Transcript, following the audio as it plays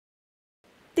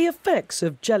The effects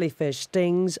of jellyfish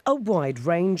stings are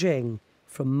wide-ranging,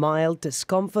 from mild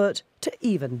discomfort to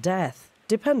even death,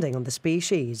 depending on the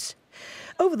species.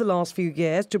 Over the last few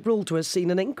years, Gibraltar has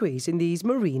seen an increase in these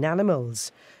marine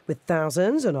animals, with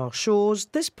thousands on our shores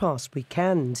this past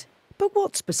weekend. But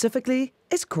what specifically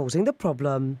is causing the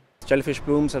problem? Jellyfish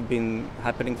blooms have been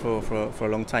happening for a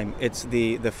long time. It's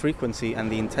the frequency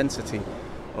and the intensity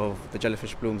of the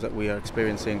jellyfish blooms that we are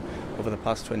experiencing over the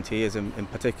past 20 years in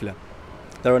particular.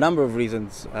 There are a number of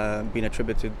reasons being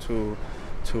attributed to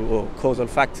or causal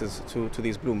factors to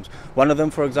these blooms. One of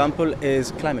them, for example, is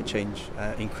climate change,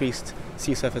 increased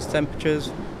sea surface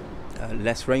temperatures,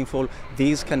 less rainfall.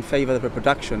 These can favour the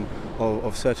reproduction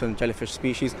of certain jellyfish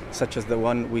species, such as the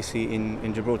one we see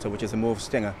in Gibraltar, which is a mauve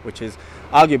stinger, which is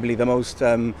arguably the most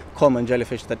common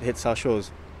jellyfish that hits our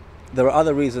shores. There are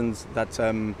other reasons that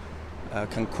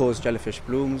can cause jellyfish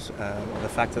blooms. The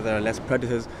fact that there are less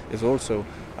predators is also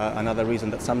another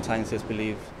reason that some scientists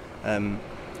believe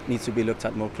needs to be looked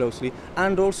at more closely,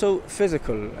 and also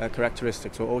physical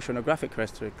characteristics or oceanographic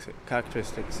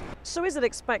characteristics. So is it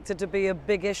expected to be a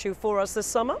big issue for us this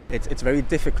summer? It's very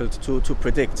difficult to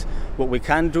predict. What we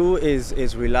can do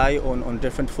is rely on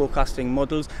different forecasting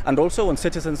models and also on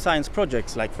citizen science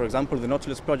projects, like for example the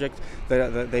Nautilus project.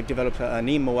 They've developed a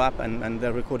Nemo app and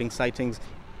they're recording sightings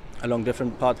along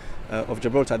different parts of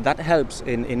Gibraltar. That helps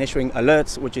in issuing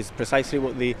alerts, which is precisely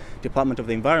what the Department of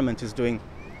the Environment is doing,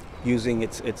 using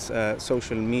its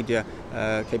social media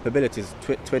capabilities,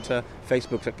 Twitter,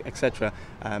 Facebook, etc.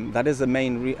 That is the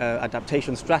main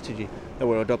adaptation strategy that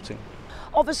we're adopting.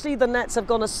 Obviously the nets have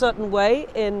gone a certain way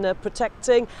in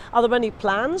protecting. Are there any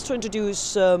plans to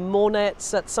introduce more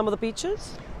nets at some of the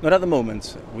beaches? Not at the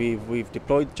moment. We've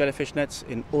deployed jellyfish nets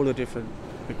in all the different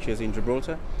beaches in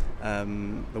Gibraltar.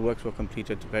 The works were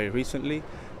completed very recently.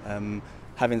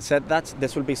 Having said that,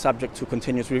 this will be subject to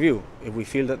continuous review. If we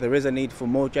feel that there is a need for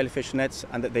more jellyfish nets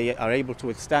and that they are able to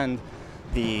withstand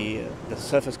the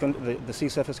sea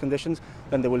surface conditions,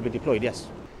 then they will be deployed, yes.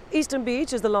 Eastern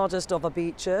Beach is the largest of our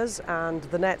beaches and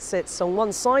the net sits on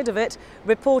one side of it.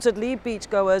 Reportedly,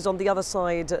 beachgoers on the other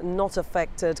side not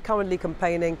affected, currently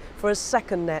campaigning for a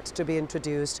second net to be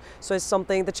introduced. So it's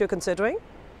something that you're considering?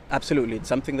 Absolutely, it's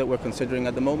something that we're considering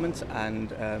at the moment,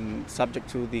 and subject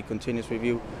to the continuous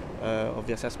review of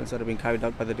the assessments that have been carried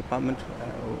out by the department,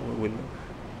 we'll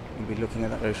be looking at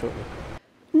that very shortly.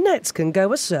 Nets can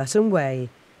go a certain way,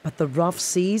 but the rough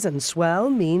seas and swell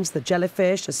means the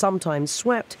jellyfish are sometimes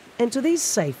swept into these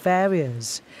safe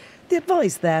areas. The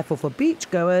advice, therefore, for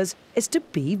beachgoers is to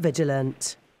be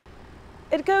vigilant.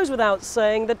 It goes without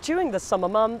saying that during the summer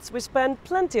months we spend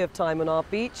plenty of time on our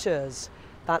beaches.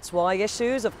 That's why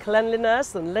issues of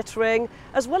cleanliness and littering,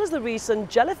 as well as the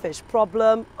recent jellyfish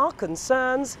problem, are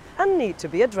concerns and need to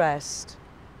be addressed.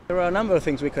 There are a number of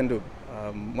things we can do.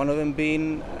 One of them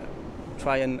being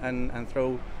try and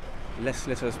throw less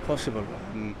litter as possible.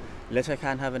 Litter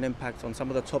can have an impact on some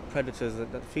of the top predators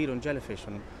that feed on jellyfish,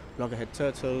 on loggerhead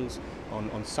turtles,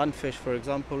 on sunfish, for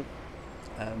example.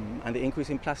 And the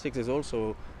increase in plastics is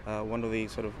also one of the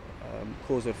sort of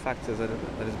causal factors that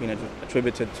has been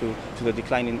attributed to the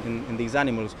decline in these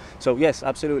animals. So yes,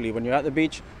 absolutely, when you're at the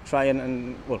beach, try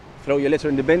and throw your litter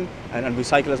in the bin and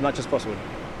recycle as much as possible.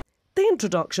 The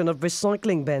introduction of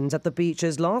recycling bins at the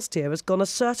beaches last year has gone a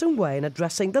certain way in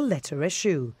addressing the litter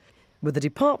issue, with the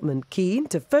department keen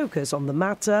to focus on the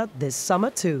matter this summer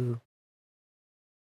too.